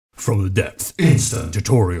From the Depth Instant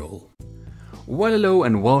Tutorial. Well, hello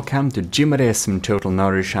and welcome to Gmodism Total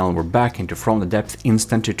Nerdy channel. We're back into From the Depth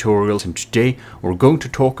Instant Tutorials, and today we're going to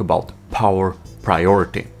talk about power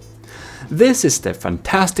priority. This is the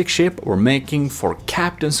fantastic ship we're making for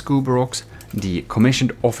Captain Scooberox, the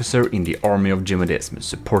commissioned officer in the army of Gmodism,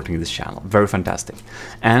 supporting this channel. Very fantastic.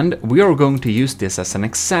 And we are going to use this as an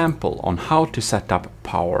example on how to set up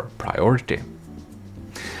power priority.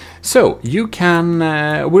 So you can,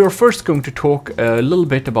 we're first going to talk a little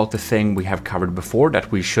bit about the thing we have covered before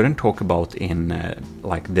that we shouldn't talk about in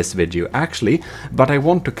like this video actually, but I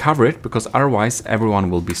want to cover it because otherwise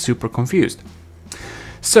everyone will be super confused.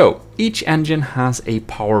 So each engine has a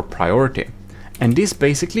power priority, and this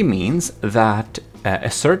basically means that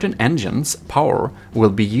a certain engine's power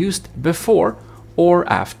will be used before or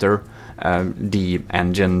after the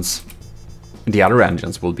other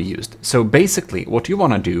engines will be used. So basically what you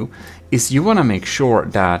want to do is you want to make sure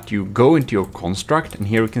that you go into your construct, and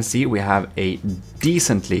here you can see we have a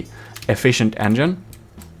decently efficient engine.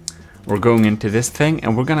 We're going into this thing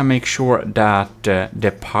and we're going to make sure that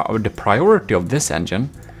the priority of this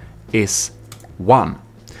engine is 1.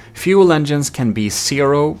 Fuel engines can be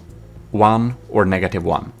 0, 1 or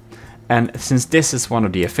 -1. And since this is one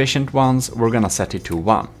of the efficient ones, we're going to set it to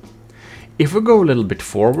 1. If we go a little bit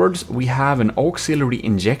forwards, we have an auxiliary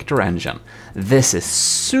injector engine. This is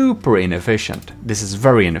super inefficient. This is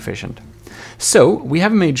very inefficient. So we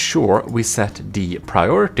have made sure we set the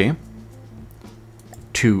priority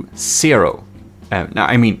to 0.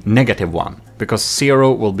 I mean -1, because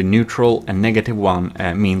 0 will be neutral and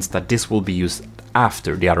 -1 means that this will be used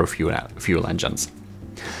after the other fuel engines.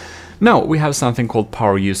 Now we have something called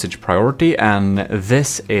power usage priority, and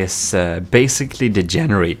this is basically the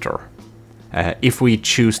generator. If we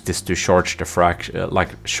choose this to charge the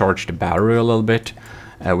charge the battery a little bit,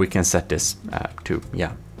 we can set this to,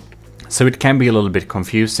 yeah. So it can be a little bit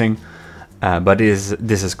confusing, but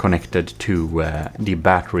this is connected to the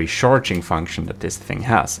battery charging function that this thing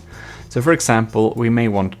has. So for example, we may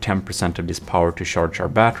want 10% of this power to charge our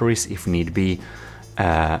batteries if need be,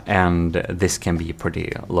 and this can be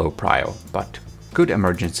pretty low prio, but good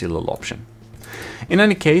emergency little option. In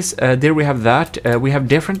any case, there we have that. We have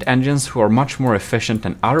different engines who are much more efficient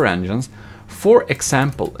than other engines. For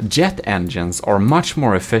example, jet engines are much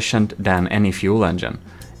more efficient than any fuel engine,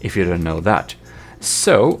 if you don't know that.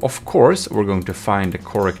 So, of course, we're going to find the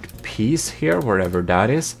correct piece here, wherever that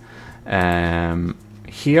is.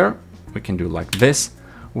 Here, we can do like this.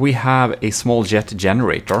 We have a small jet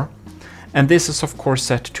generator. And this is of course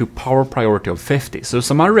set to power priority of 50. So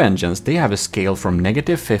some other engines, they have a scale from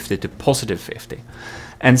 -50 to +50.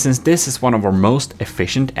 And since this is one of our most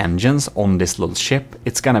efficient engines on this little ship,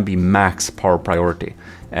 it's gonna be max power priority.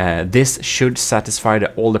 This should satisfy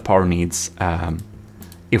all the power needs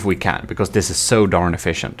if we can, because this is so darn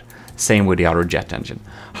efficient. Same with the other jet engine.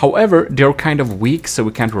 However, they're kind of weak, so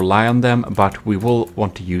we can't rely on them, but we will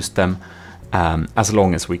want to use them as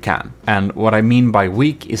long as we can. And what I mean by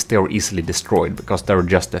weak is they're easily destroyed because they're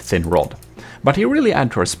just a thin rod. But they really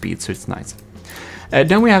add to our speed, so it's nice.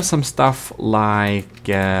 Then we have some stuff like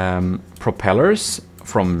propellers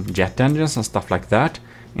from jet engines and stuff like that.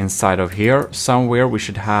 Inside of here somewhere we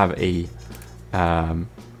should have a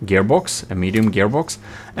gearbox, a medium gearbox,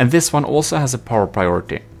 and this one also has a power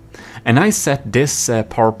priority. And I set this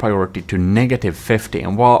power priority to -50.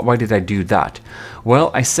 And why did I do that? Well,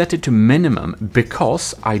 I set it to minimum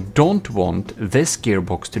because I don't want this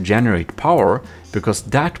gearbox to generate power, because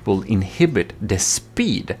that will inhibit the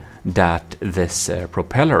speed that this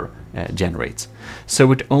propeller generates.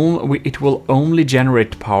 So it will only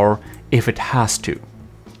generate power if it has to.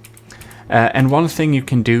 And one thing you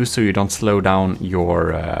can do so you don't slow down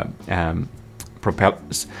your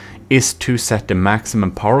propellers is to set the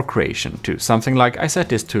maximum power creation to something like, I set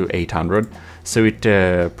this to 800, so it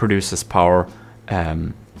produces power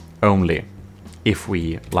only if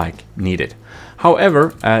we need it.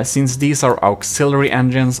 However, since these are auxiliary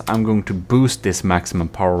engines, I'm going to boost this maximum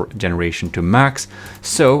power generation to max.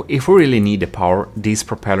 So if we really need the power, these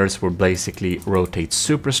propellers will basically rotate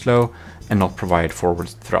super slow and not provide forward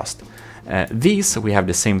thrust. These, we have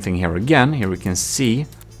the same thing here again. Here we can see,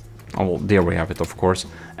 oh, well, there we have it, of course.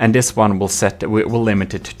 And this one will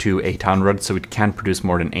limit it to 800, so it can't produce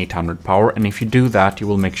more than 800 power. And if you do that, you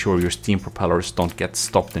will make sure your steam propellers don't get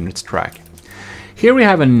stopped in its track. Here we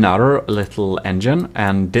have another little engine,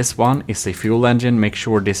 and this one is a fuel engine. Make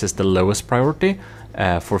sure this is the lowest priority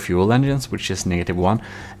for fuel engines, which is -1,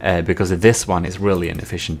 because this one is really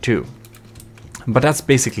inefficient too. But that's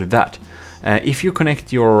basically that. If you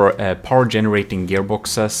connect your power generating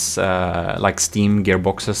gearboxes, like steam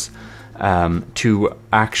gearboxes, to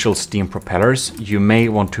actual steam propellers, you may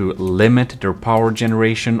want to limit their power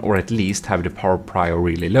generation, or at least have the power prior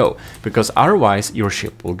really low, because otherwise your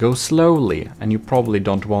ship will go slowly, and you probably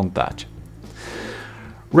don't want that.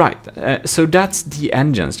 Right, so that's the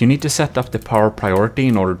engines. You need to set up the power priority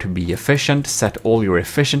in order to be efficient. Set all your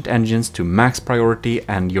efficient engines to max priority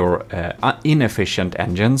and your inefficient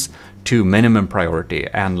engines to minimum priority,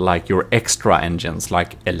 and like your extra engines,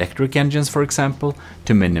 like electric engines for example,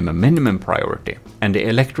 to minimum priority. And the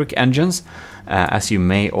electric engines, as you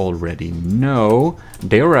may already know,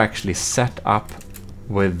 they are actually set up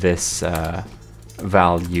with this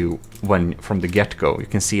value from the get-go. You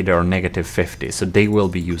can see they are -50, so they will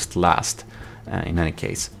be used last in any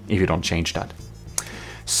case, if you don't change that.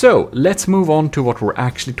 So let's move on to what we're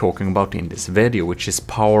actually talking about in this video, which is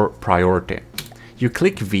power priority. You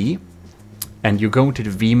click V, and you go to the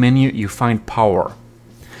V menu, you find power.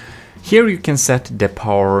 Here you can set the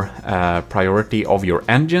power priority of your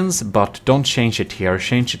engines, but don't change it here,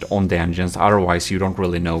 change it on the engines, otherwise you don't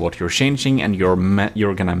really know what you're changing and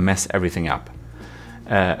you're gonna mess everything up.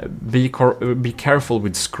 Be careful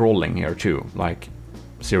with scrolling here too, like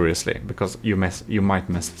seriously, because you might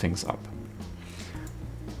mess things up.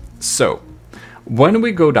 So when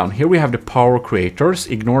we go down here, we have the power creators.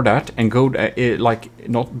 Ignore that and go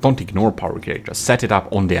don't ignore power creators. Set it up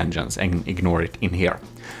on the engines and ignore it in here.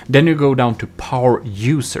 Then you go down to power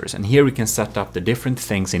users, and here we can set up the different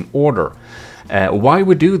things in order. Why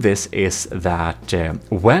we do this is that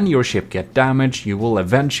when your ship gets damaged, you will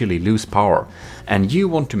eventually lose power, and you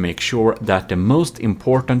want to make sure that the most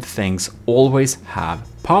important things always have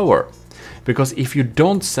power. Because if you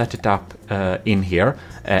don't set it up in here,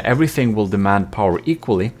 everything will demand power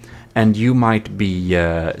equally, and you might be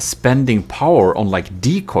spending power on like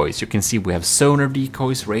decoys. You can see we have sonar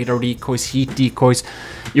decoys, radar decoys, heat decoys.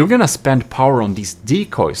 You're gonna spend power on these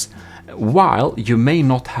decoys, while you may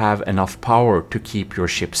not have enough power to keep your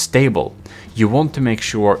ship stable. You want to make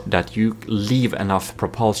sure that you leave enough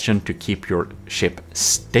propulsion to keep your ship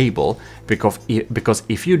stable, because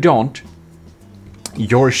if you don't,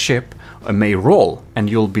 your ship may roll and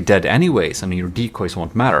you'll be dead anyways, and your decoys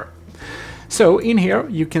won't matter. So in here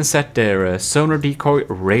you can set their sonar decoy,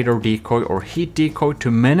 radar decoy or heat decoy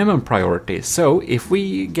to minimum priority. So if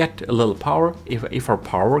we get a little power, if our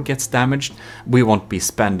power gets damaged, we won't be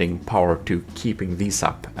spending power to keeping these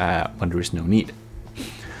up when there is no need.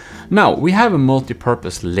 Now we have a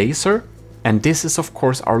multi-purpose laser, and this is of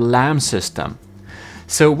course our LAM system.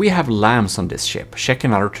 So we have LAMs on this ship. Check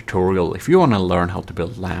another tutorial if you want to learn how to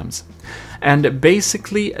build LAMs. And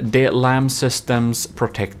basically the LAM systems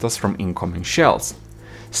protect us from incoming shells.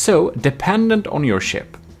 So dependent on your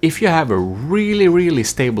ship, if you have a really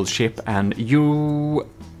stable ship and you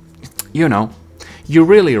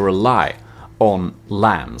really rely on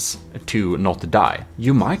LAMs to not die,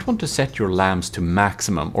 you might want to set your LAMs to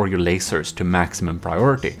maximum or your lasers to maximum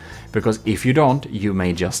priority, because if you don't, you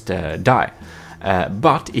may just die.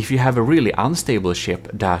 But if you have a really unstable ship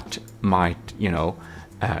that might,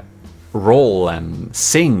 roll and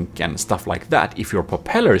sink and stuff like that, if your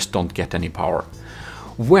propellers don't get any power,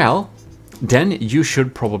 well, then you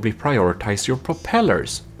should probably prioritize your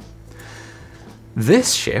propellers.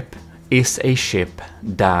 This ship is a ship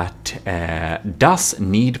that does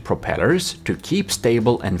need propellers to keep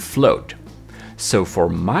stable and float. So for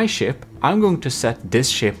my ship, I'm going to set this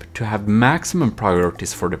ship to have maximum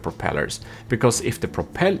priorities for the propellers, because if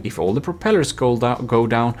all the propellers go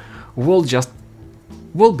down,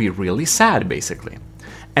 we'll be really sad basically.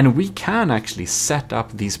 And we can actually set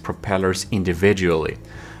up these propellers individually.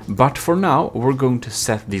 But for now, we're going to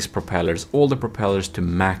set these propellers, all the propellers, to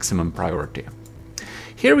maximum priority.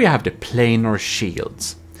 Here we have the planar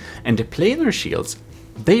shields. And the planar shields,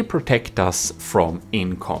 they protect us from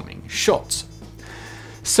incoming shots.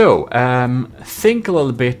 So, think a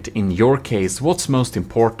little bit in your case, what's most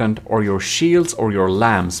important? Are your shields or your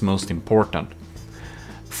LAMs most important?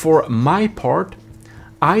 For my part,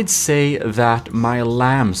 I'd say that my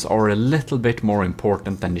LAMs are a little bit more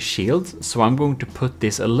important than the shields, so I'm going to put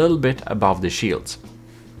this a little bit above the shields.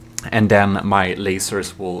 And then my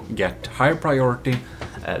lasers will get higher priority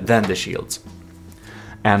than the shields.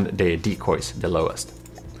 And the decoys the lowest.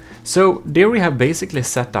 So there we have basically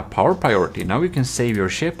set up power priority. Now you can save your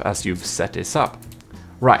ship as you've set this up.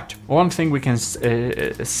 Right, one thing we can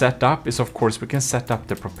set up is, of course, we can set up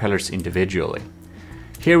the propellers individually.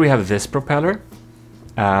 Here we have this propeller.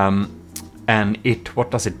 And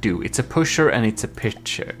what does it do? It's a pusher and it's a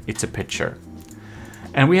pitcher.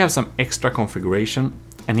 And we have some extra configuration.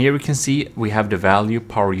 And here we can see we have the value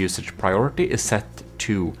power usage priority is set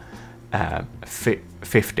to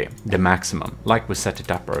 50, the maximum, like we set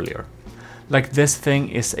it up earlier. Like this thing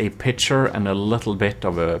is a pitcher and a little bit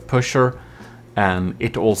of a pusher, and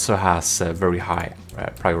it also has a very high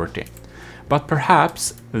priority. But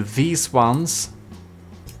perhaps these ones,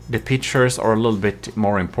 the pitchers, are a little bit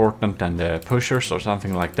more important than the pushers or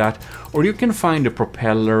something like that. Or you can find a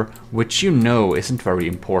propeller which you know isn't very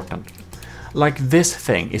important. Like this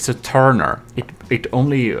thing is a turner. It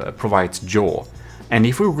only provides yaw. And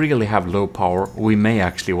if we really have low power, we may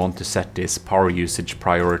actually want to set this power usage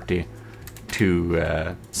priority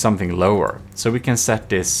to something lower. So we can set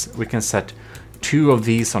this, we can set 2 of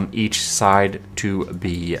these on each side to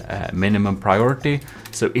be minimum priority.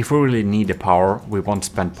 So if we really need the power, we won't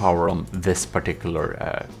spend power on this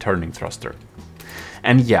particular turning thruster.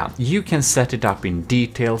 And yeah, you can set it up in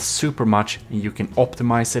detail super much, and you can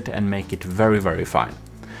optimize it and make it very, very fine.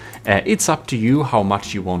 It's up to you how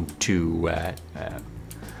much you want to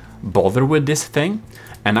bother with this thing.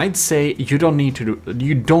 And I'd say you don't need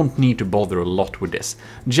to bother a lot with this.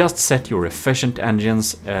 Just set your efficient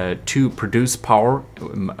engines to produce power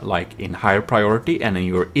like in higher priority, and in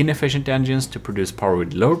your inefficient engines to produce power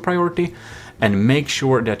with lower priority, and make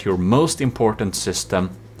sure that your most important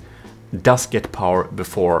system does get power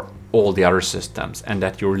before all the other systems, and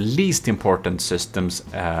that your least important systems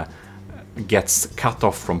gets cut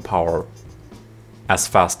off from power as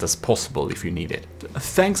fast as possible if you need it.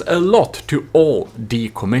 Thanks a lot to all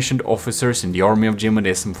decommissioned officers in the army of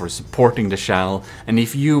Gmodism for supporting the channel, and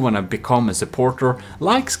if you want to become a supporter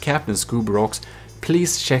like Captain Scooberox,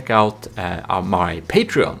 please check out my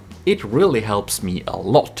Patreon. It really helps me a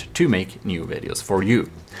lot to make new videos for you.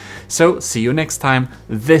 So see you next time.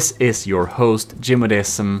 This is your host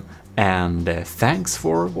Gmodism, and thanks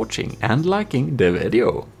for watching and liking the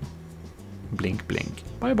video. Blink blink.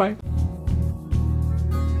 Bye bye.